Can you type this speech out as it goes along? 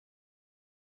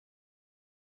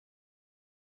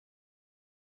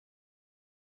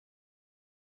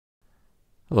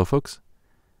Hello folks,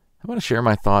 I want to share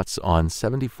my thoughts on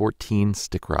 70-14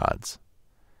 stick rods.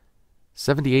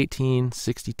 70-18,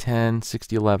 60-10,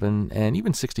 60-11, and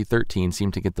even 60-13 seem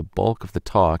to get the bulk of the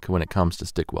talk when it comes to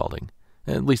stick welding.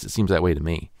 At least it seems that way to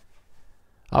me.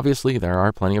 Obviously, there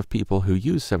are plenty of people who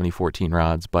use 70-14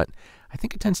 rods, but I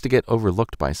think it tends to get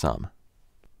overlooked by some.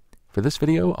 For this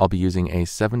video, I'll be using a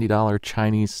 $70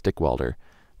 Chinese stick welder.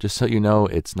 Just so you know,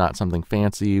 it's not something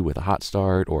fancy with a hot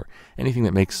start or anything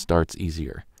that makes starts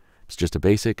easier. It's just a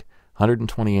basic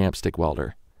 120 amp stick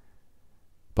welder.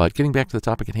 But getting back to the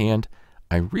topic at hand,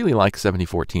 I really like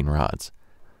 70-14 rods.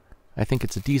 I think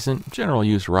it's a decent, general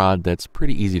use rod that's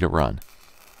pretty easy to run.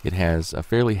 It has a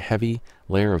fairly heavy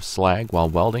layer of slag while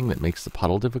welding that makes the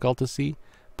puddle difficult to see,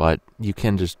 but you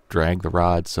can just drag the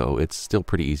rod, so it's still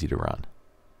pretty easy to run.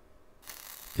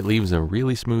 It leaves a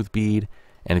really smooth bead,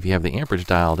 and if you have the amperage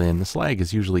dialed in, the slag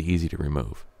is usually easy to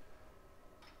remove.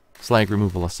 Slag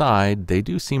removal aside, they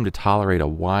do seem to tolerate a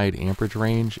wide amperage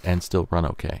range and still run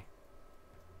okay.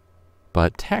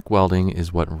 But tack welding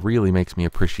is what really makes me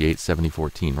appreciate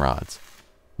 70-14 rods.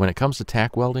 When it comes to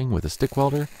tack welding with a stick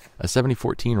welder, a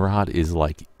 70-14 rod is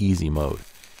like easy mode.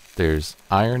 There's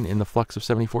iron in the flux of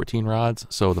 70-14 rods,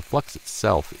 so the flux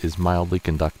itself is mildly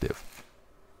conductive.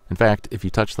 In fact, if you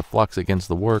touch the flux against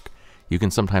the work, you can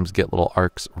sometimes get little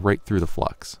arcs right through the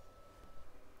flux.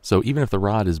 So even if the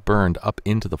rod is burned up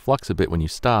into the flux a bit when you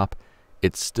stop,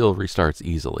 it still restarts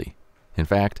easily. In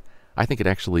fact, I think it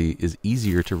actually is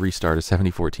easier to restart a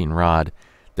 70-14 rod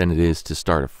than it is to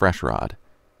start a fresh rod.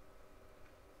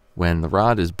 When the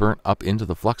rod is burnt up into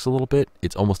the flux a little bit,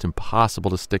 it's almost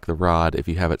impossible to stick the rod if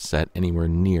you have it set anywhere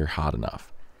near hot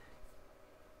enough.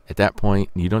 At that point,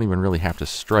 you don't even really have to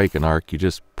strike an arc, you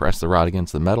just press the rod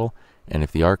against the metal, and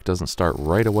if the arc doesn't start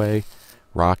right away,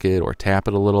 rock it or tap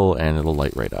it a little and it'll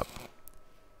light right up.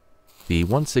 The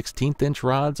 1/16 inch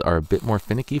rods are a bit more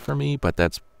finicky for me, but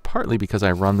that's partly because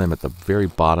I run them at the very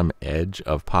bottom edge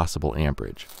of possible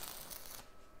amperage.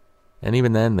 And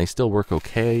even then, they still work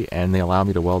okay, and they allow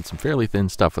me to weld some fairly thin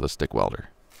stuff with a stick welder.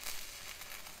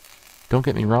 Don't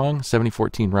get me wrong,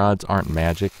 70-14 rods aren't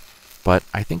magic, but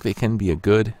I think they can be a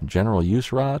good general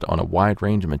use rod on a wide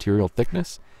range of material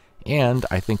thickness, and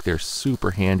I think they're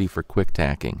super handy for quick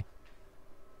tacking.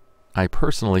 I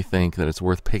personally think that it's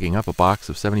worth picking up a box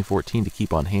of 70-14 to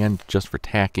keep on hand just for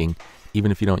tacking,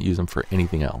 even if you don't use them for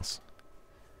anything else.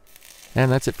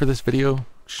 And that's it for this video.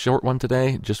 Short one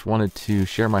today. Just wanted to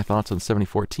share my thoughts on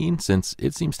 70-14 since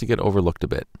it seems to get overlooked a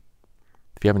bit.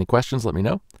 If you have any questions, let me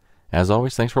know. As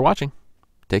always, thanks for watching.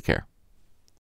 Take care.